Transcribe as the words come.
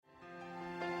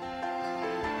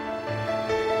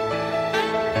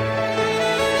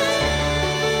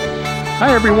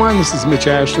Hi, everyone. This is Mitch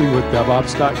Ashley with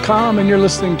DevOps.com, and you're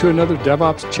listening to another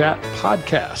DevOps Chat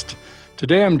podcast.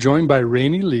 Today, I'm joined by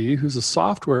Rainey Lee, who's a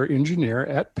software engineer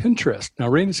at Pinterest. Now,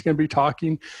 Rainey's going to be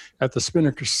talking at the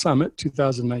Spinnaker Summit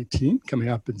 2019, coming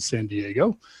up in San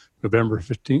Diego, November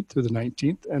 15th through the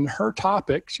 19th. And her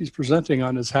topic she's presenting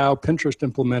on is how Pinterest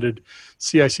implemented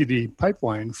CI/CD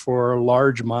pipeline for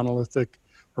large monolith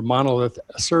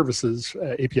services,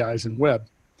 APIs, and web.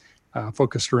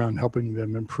 Focused around helping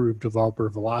them improve developer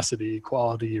velocity,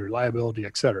 quality, reliability,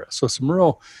 et cetera. So some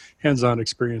real hands-on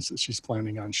experience that she's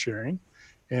planning on sharing.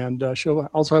 And she'll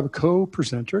also have a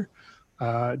co-presenter,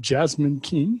 Jasmine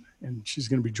Keene, and she's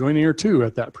going to be joining her too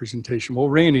at that presentation. Well,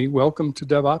 Rainey, welcome to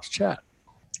DevOps Chat.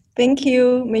 Thank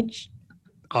you, Mitch.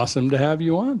 Awesome to have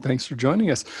you on. Thanks for joining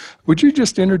us. Would you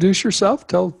just introduce yourself?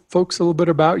 Tell folks a little bit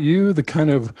about you, the kind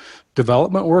of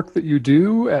development work that you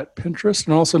do at Pinterest,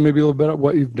 and also maybe a little bit of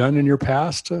what you've done in your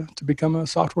past to become a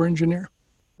software engineer.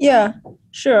 Yeah,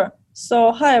 sure.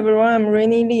 So, hi everyone, I'm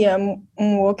Rainey Lee. I'm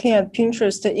working at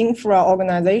Pinterest Infra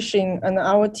organization, and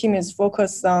our team is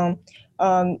focused on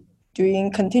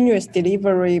doing continuous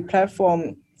delivery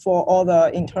platform for all the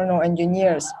internal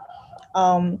engineers.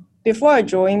 Before I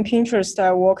joined Pinterest,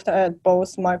 I worked at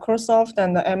both Microsoft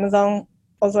and Amazon,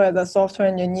 also as a software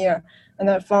engineer. And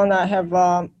I found I have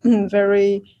a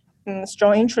very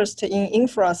strong interest in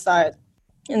infra side.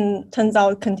 And turns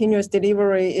out continuous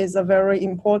delivery is a very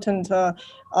important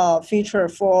feature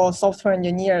for software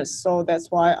engineers. So that's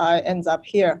why I end up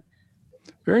here.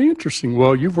 Very interesting.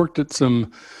 Well, you've worked at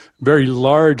some very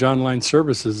large online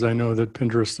services. I know that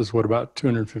Pinterest is about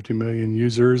 250 million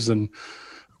users, and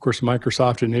of course,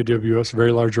 Microsoft and AWS,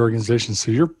 very large organizations.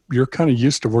 So you're kind of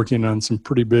used to working on some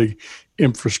pretty big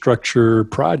infrastructure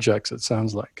projects, it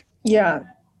sounds like. Yeah,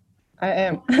 I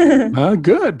am.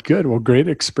 Good. Well, great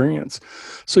experience.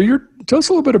 So tell us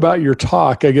a little bit about your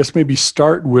talk. I guess maybe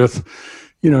start with,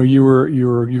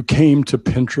 you came to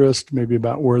Pinterest, maybe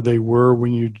about where they were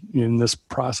when you in this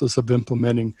process of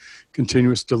implementing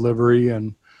continuous delivery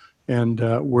and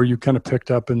where you kind of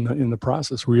picked up in the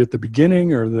process. Were you at the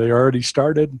beginning, or they already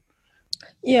started?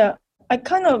 Yeah, I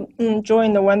kind of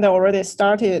joined when they already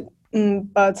started,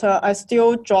 but I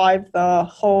still drive the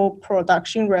whole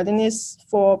production readiness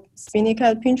for Spinnaker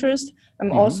at Pinterest.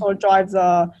 I'm also drive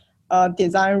the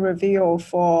design review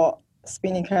for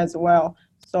Spinnaker as well.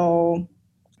 So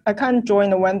I can't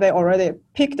join when they already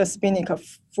picked the Spinnaker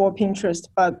for Pinterest,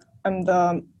 but I'm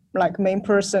the main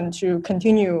person to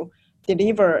continue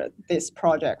deliver this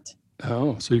project.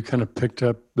 Oh, so you kind of picked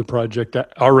up the project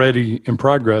already in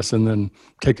progress and then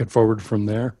take it forward from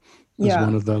there as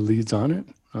one of the leads on it?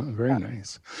 Oh, very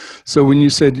nice. So when you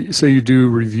say you do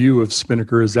review of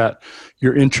Spinnaker, is that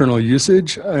your internal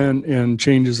usage and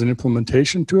changes in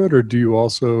implementation to it, or do you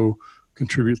also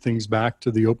contribute things back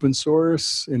to the open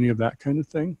source, any of that kind of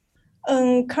thing?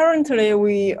 Currently,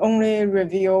 we only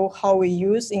review how we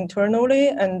use internally,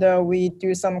 and we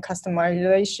do some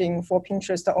customization for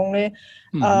Pinterest only.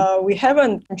 We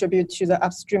haven't contributed to the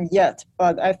upstream yet,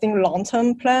 but I think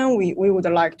long-term plan, we would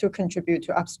like to contribute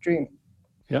to upstream.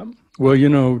 Yeah.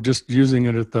 Well, just using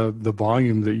it at the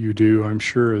volume that you do, I'm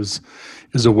sure is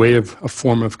a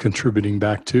form of contributing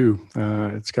back too.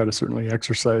 It's got to certainly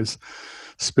exercise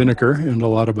Spinnaker and a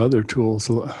lot of other tools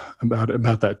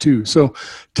about that too. So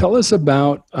tell us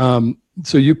about,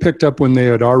 so you picked up when they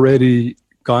had already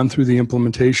gone through the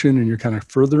implementation and you're kind of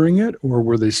furthering it, or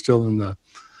were they still in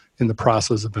the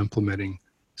process of implementing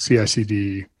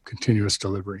CI/CD continuous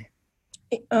delivery?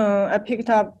 I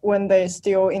picked up when they're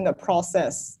still in the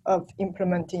process of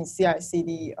implementing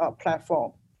CI/CD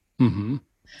platform.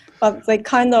 But they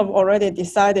kind of already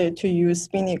decided to use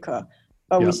Spinnaker,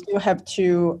 but we still have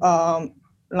to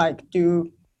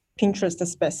do Pinterest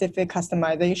specific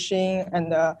customization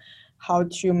and how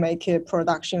to make it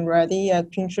production ready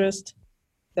at Pinterest,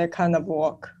 that kind of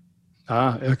work.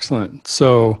 Excellent.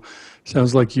 So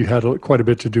sounds like you had quite a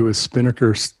bit to do with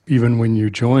Spinnaker even when you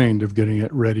joined, of getting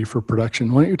it ready for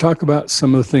production. Why don't you talk about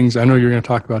some of the things? I know you're going to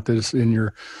talk about this in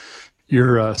your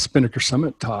Spinnaker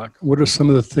Summit talk. What are some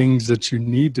of the things that you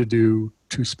need to do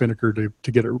to Spinnaker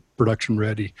to get it production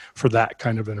ready for that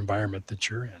kind of an environment that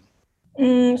you're in?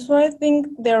 So I think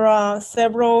there are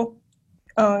several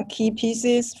key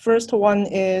pieces. First one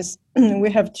is we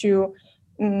have to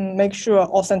make sure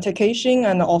authentication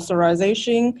and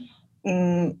authorization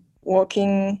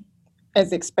working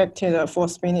as expected for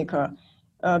Spinnaker,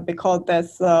 because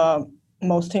that's the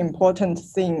most important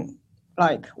thing.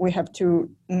 We have to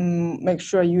make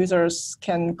sure users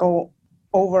can go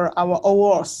over our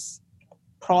OAuth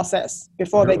process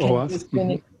before they can use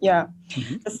Spinnaker.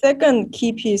 The second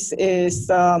key piece is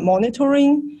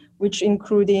monitoring. which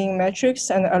including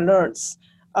metrics and alerts.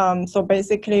 So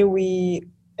basically, we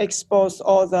expose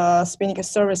all the Spinnaker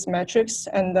service metrics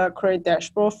and create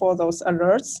dashboard for those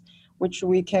alerts, which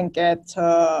we can get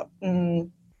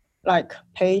like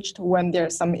paged when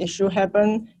there's some issue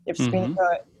happen, if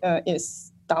Spinnaker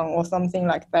is down or something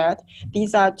like that.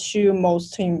 These are two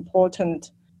most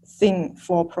important thing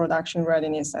for production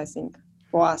readiness, I think,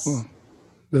 for us. Well,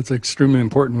 that's extremely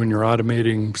important when you're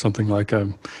automating something like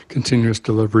a continuous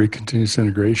delivery, continuous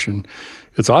integration.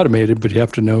 It's automated, but you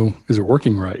have to know, is it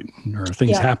working right? Are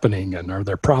things happening, and are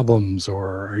there problems,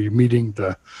 or are you meeting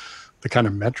the kind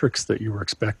of metrics that you were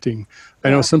expecting? I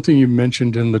know something you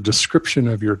mentioned in the description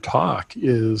of your talk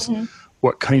is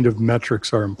what kind of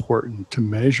metrics are important to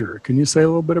measure. Can you say a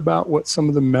little bit about what some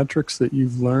of the metrics that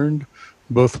you've learned,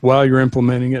 both while you're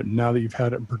implementing it and now that you've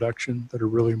had it in production, that are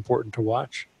really important to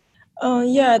watch?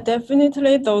 Yeah,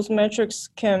 definitely those metrics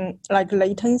can, like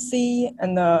latency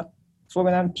and for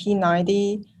example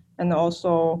P90, and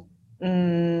also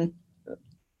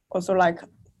like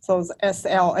those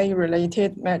SLA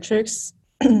related metrics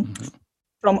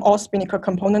from all Spinnaker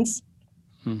components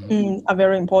are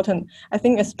very important. I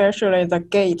think especially the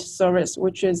gate service,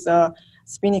 which is a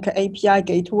Spinnaker API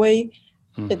gateway.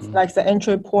 It's like the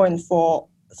entry point for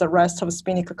the rest of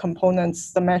Spinnaker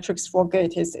components. The metrics for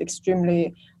gate is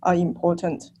extremely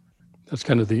important. That's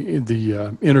kind of the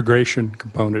integration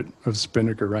component of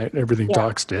Spinnaker, right? Everything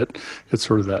talks to it. It's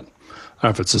sort of that, I don't know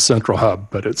if it's a central hub,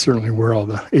 but it's certainly where all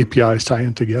the APIs tie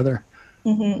in together.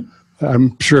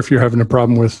 I'm sure if you're having a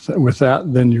problem with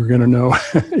that, then you're going to know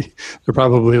there are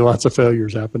probably lots of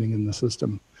failures happening in the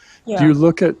system.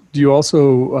 Do you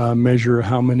also measure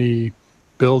how many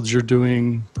builds you're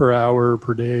doing per hour,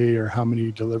 per day, or how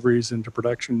many deliveries into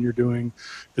production you're doing?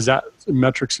 Is that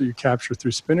metrics that you capture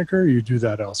through Spinnaker, or you do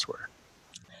that elsewhere?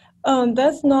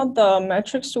 That's not the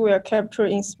metrics we are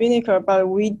capturing in Spinnaker, but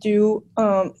we do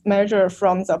measure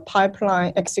from the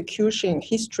pipeline execution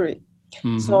history.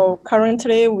 So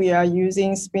currently we are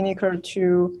using Spinnaker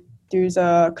to do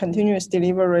the continuous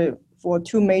delivery for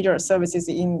two major services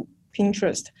in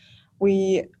Pinterest.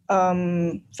 We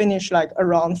finish like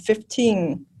around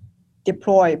 15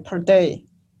 deploy per day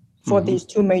for these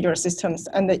two major systems,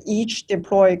 and each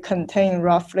deploy contain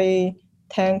roughly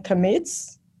 10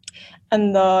 commits.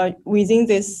 And within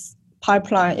this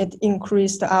pipeline, it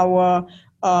increased our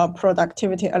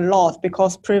productivity a lot,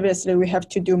 because previously we have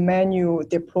to do manual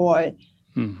deploy.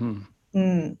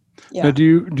 Now,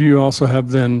 do you also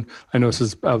have then, I know this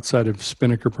is outside of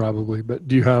Spinnaker probably, but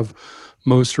do you have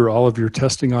most or all of your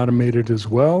testing automated as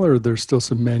well, or there's still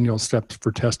some manual steps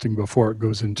for testing before it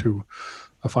goes into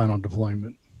a final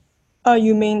deployment?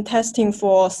 You mean testing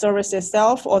for service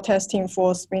itself or testing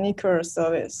for Spinnaker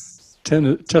service?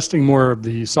 Testing more of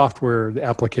the software, the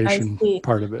application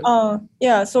part of it.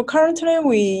 Yeah, so currently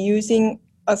we're using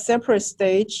a separate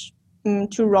stage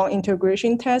to run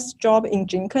integration test job in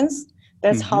Jenkins.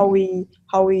 That's how we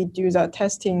do the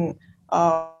testing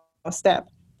step.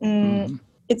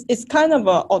 It's kind of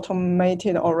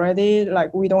automated already.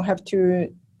 Like we don't have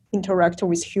to interact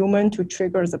with human to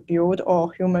trigger the build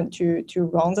or human to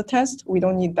run the test. We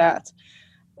don't need that.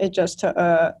 It's just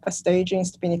a stage in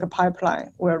Spinnaker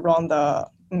pipeline. We'll run the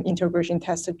integration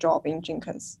test job in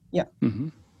Jenkins. Yeah.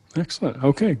 Excellent.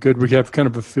 Okay, good. We have kind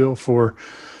of a feel for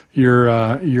your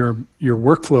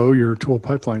workflow, your tool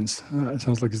pipelines. It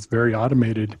sounds like it's very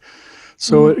automated.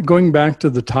 So going back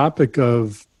to the topic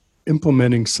of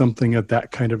implementing something at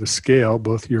that kind of a scale,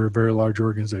 both you're a very large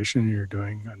organization and you're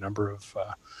doing a number of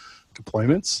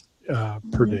deployments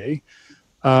per day.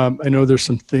 I know there's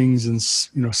some things in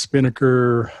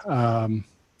Spinnaker.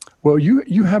 Well,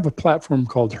 you have a platform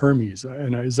called Hermes,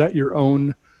 and is that your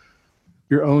own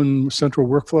central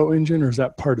workflow engine, or is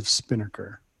that part of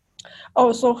Spinnaker?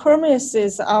 Oh, so Hermes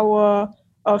is our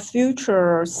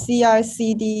future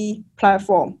CI/CD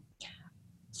platform.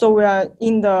 So we are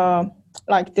in the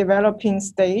developing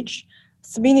stage.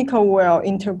 Spinnaker will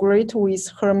integrate with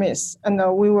Hermes, and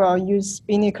we will use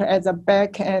Spinnaker as a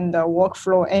back-end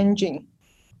workflow engine.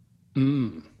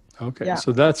 Okay, yeah.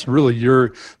 So that's really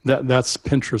that's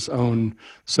Pinterest's own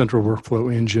central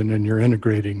workflow engine, and you're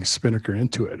integrating Spinnaker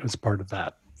into it as part of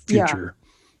that future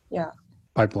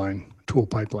pipeline, tool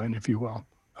pipeline, if you will.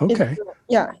 Okay.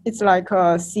 It's like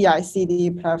a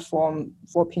CI/CD platform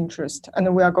for Pinterest,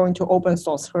 and we are going to open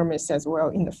source Hermes as well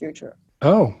in the future.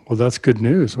 Oh, well, that's good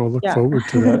news. We'll look forward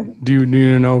to that. Do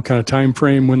you know kind of time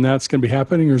frame when that's going to be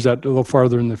happening, or is that a little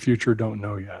farther in the future? Don't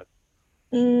know yet.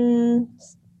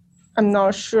 I'm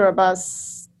not sure, but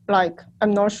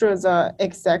I'm not sure the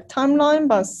exact timeline,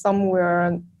 but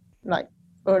somewhere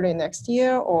early next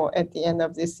year or at the end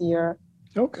of this year.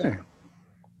 Okay.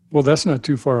 Well, that's not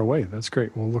too far away. That's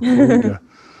great. We'll look forward to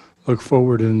look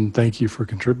forward and thank you for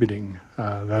contributing.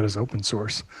 That is open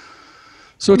source.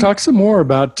 So talk some more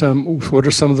about what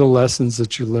are some of the lessons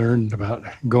that you learned about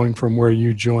going from where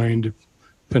you joined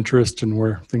Pinterest and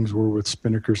where things were with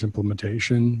Spinnaker's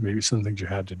implementation, maybe some things you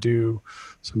had to do,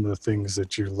 some of the things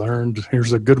that you learned.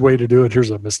 Here's a good way to do it.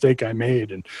 Here's a mistake I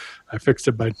made, and I fixed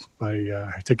it by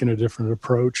taking a different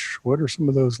approach. What are some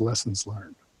of those lessons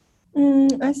learned?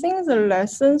 I think the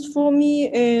lessons for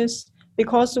me is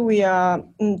because we are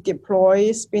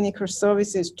deploy Spinnaker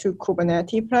services to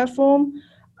Kubernetes platform,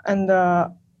 and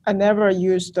I never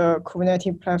used the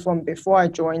Kubernetes platform before I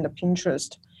joined the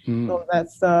Pinterest. So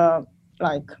that's the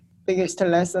biggest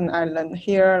lesson I learned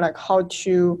here, like how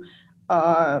to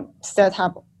set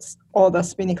up all the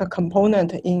Spinnaker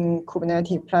component in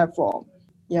Kubernetes platform.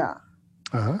 Yeah.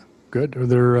 Good. Are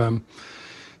there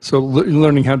so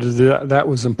learning how to do that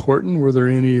was important. Were there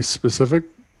any specific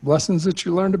lessons that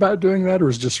you learned about doing that, or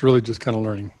was just really just kind of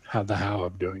learning the how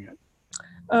of doing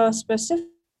it? Specific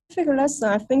lesson,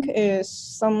 I think, is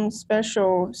some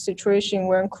special situation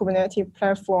when Kubernetes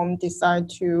platform decide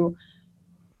to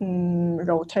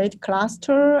rotate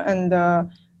cluster and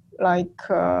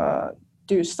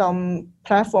do some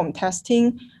platform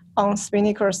testing. On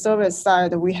Spinnaker service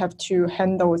side, we have to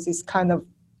handle this kind of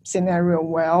scenario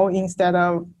well instead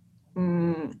of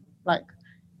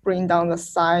bring down the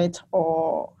site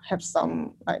or have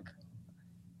some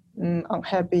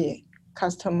unhappy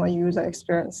customer user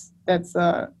experience. That's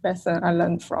a lesson I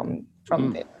learned from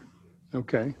there.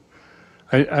 Okay.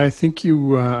 I think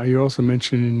you also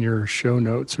mentioned in your show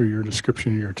notes or your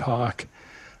description of your talk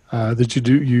that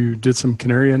you did some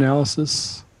canary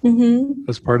analysis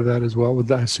as part of that as well.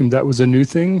 I assume that was a new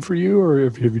thing for you, or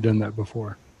have you done that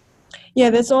before? Yeah,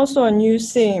 that's also a new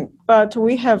thing. But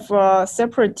we have a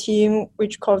separate team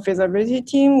which called visibility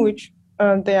team, which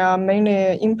they are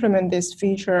mainly implement this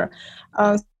feature.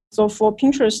 So for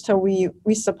Pinterest,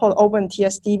 we support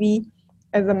OpenTSDB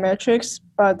as a metrics,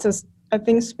 but I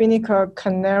think Spinnaker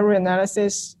canary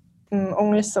analysis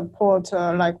only support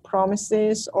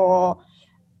promises or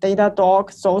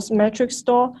Datadog, those metric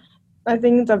store. I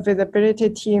think the visibility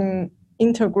team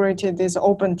integrated this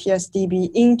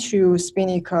OpenTSDB into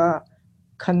Spinnaker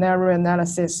canary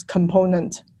analysis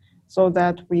component so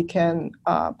that we can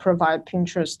provide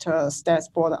Pinterest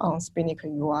dashboard on Spinnaker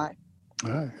UI.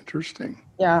 Interesting.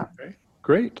 Yeah. Okay,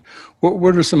 great.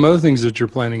 What are some other things that you're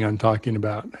planning on talking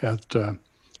about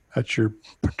at your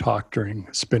talk during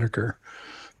Spinnaker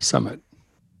Summit?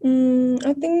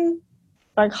 I think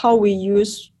how we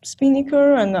use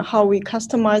Spinnaker and how we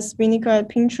customize Spinnaker at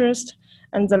Pinterest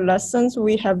and the lessons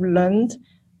we have learned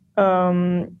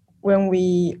when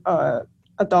we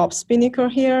adopt Spinnaker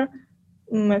here.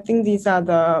 I think these are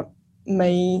the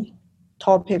main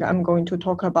topic I'm going to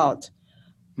talk about.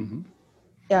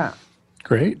 Yeah.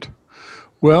 Great.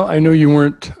 Well, I know you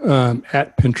weren't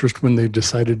at Pinterest when they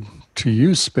decided to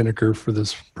use Spinnaker for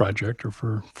this project or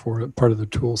for part of the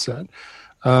tool set.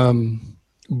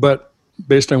 But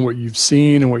based on what you've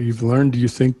seen and what you've learned, do you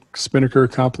think Spinnaker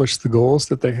accomplished the goals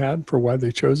that they had for why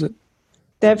they chose it?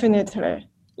 Definitely.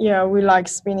 Yeah, we like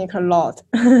Spinnaker a lot.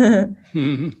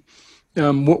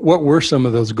 What were some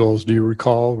of those goals? Do you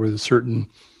recall? Were there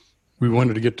we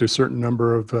wanted to get to a certain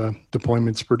number of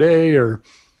deployments per day, or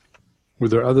were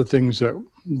there other things that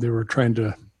they were trying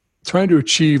to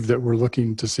achieve that we're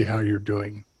looking to see how you're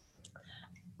doing?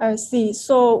 I see.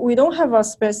 So we don't have a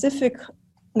specific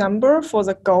number for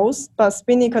the goals, but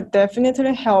Spinnaker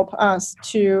definitely help us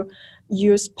to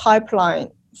use pipeline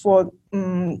for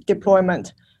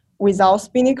deployment. Without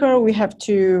Spinnaker, we have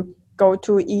to go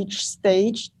to each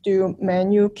stage, do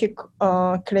manual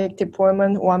click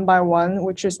deployment one by one,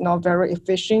 which is not very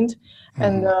efficient.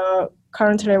 And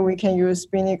currently, we can use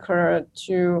Spinnaker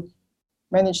to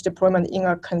manage deployment in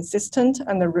a consistent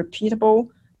and a repeatable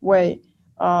way.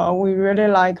 We really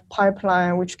like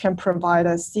pipeline, which can provide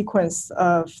a sequence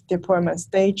of deployment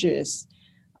stages.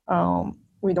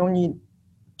 We don't need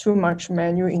too much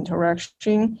manual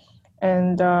interaction.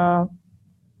 And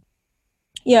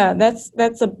that's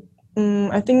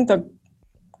I think the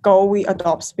goal we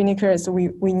adopt Spinnaker is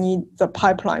we need the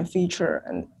pipeline feature,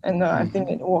 and I think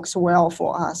it works well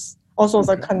for us. Also,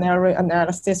 the canary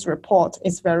analysis report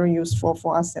is very useful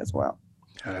for us as well.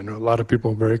 I know a lot of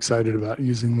people are very excited about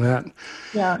using that.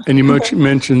 Yeah. And you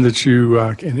mentioned that you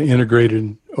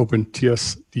integrated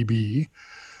OpenTSDB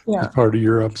as part of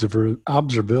your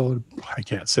observability. I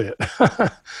can't say it.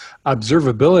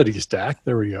 Observability stack.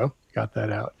 There we go. Got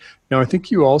that out. Now, I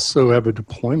think you also have a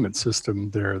deployment system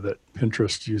there that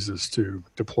Pinterest uses to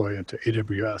deploy into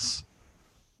AWS.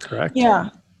 Correct? Yeah.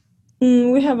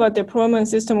 We have a deployment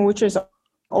system which is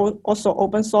also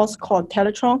open source called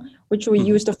Teletron, which we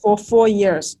used for 4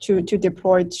 years to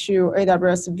deploy to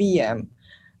AWS VM.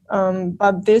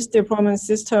 But this deployment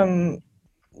system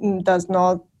does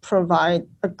not provide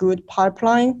a good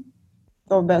pipeline.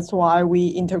 So that's why we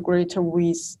integrate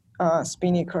with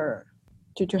Spinnaker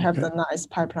to have the nice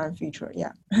pipeline feature.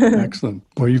 Yeah. Excellent.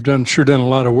 Well, you've sure done a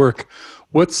lot of work.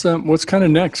 What's kind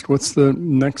of next? What's the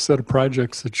next set of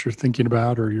projects that you're thinking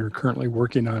about or you're currently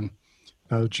working on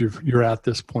now that you're at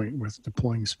this point with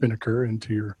deploying Spinnaker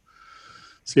into your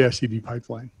CI/CD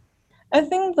pipeline? I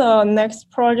think the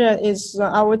next project is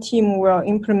our team will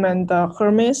implement the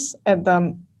Hermes at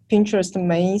the Pinterest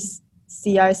main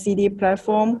CI/CD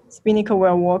platform. Spinnaker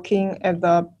will working at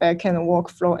the backend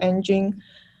workflow engine.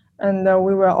 And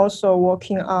we were also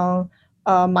working on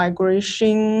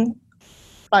migration,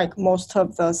 like most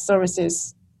of the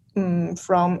services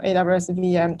from AWS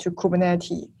VM to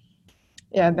Kubernetes.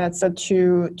 Yeah, that's the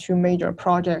two major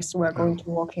projects we're going to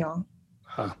working on.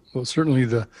 Well, certainly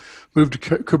the move to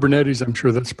Kubernetes, I'm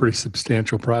sure that's a pretty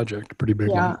substantial project, pretty big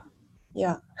one.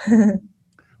 Yeah.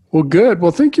 Well, good.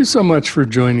 Well, thank you so much for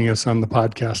joining us on the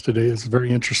podcast today. It's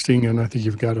very interesting, and I think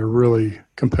you've got a really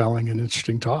compelling and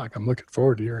interesting talk. I'm looking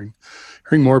forward to hearing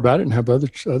more about it and have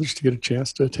others to get a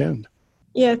chance to attend.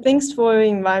 Yeah, thanks for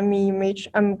inviting me, Mitch.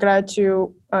 I'm glad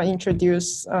to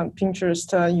introduce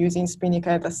Pinterest using Spinnaker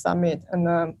at the summit, and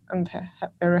I'm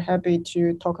very happy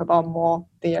to talk about more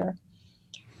there.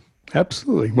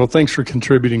 Absolutely. Well, thanks for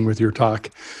contributing with your talk.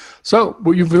 So,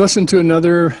 you've listened to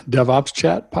another DevOps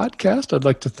Chat podcast. I'd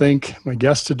like to thank my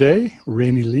guest today,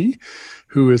 Rainey Lee,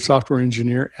 who is software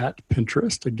engineer at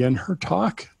Pinterest. Again, her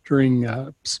talk during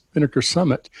Spinnaker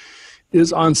Summit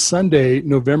is on Sunday,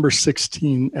 November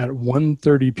 16 at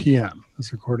 1:30 p.m.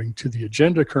 That's according to the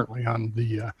agenda currently on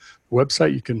the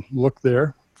website. You can look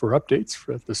there for updates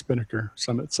at the Spinnaker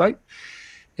Summit site.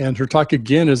 And her talk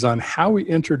again is on how we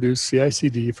introduce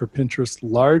CI/CD for Pinterest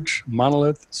large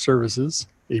monolith services,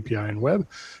 API and web,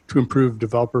 to improve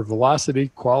developer velocity,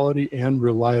 quality, and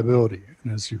reliability.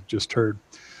 And as you've just heard,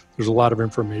 there's a lot of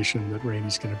information that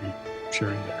Rainey's going to be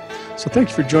sharing there. So thank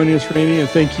you for joining us, Rainey, and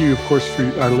thank you, of course, for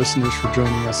our listeners for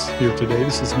joining us here today.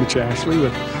 This is Mitch Ashley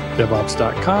with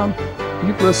DevOps.com.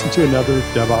 You've listened to another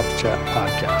DevOps Chat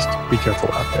podcast. Be careful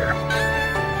out there.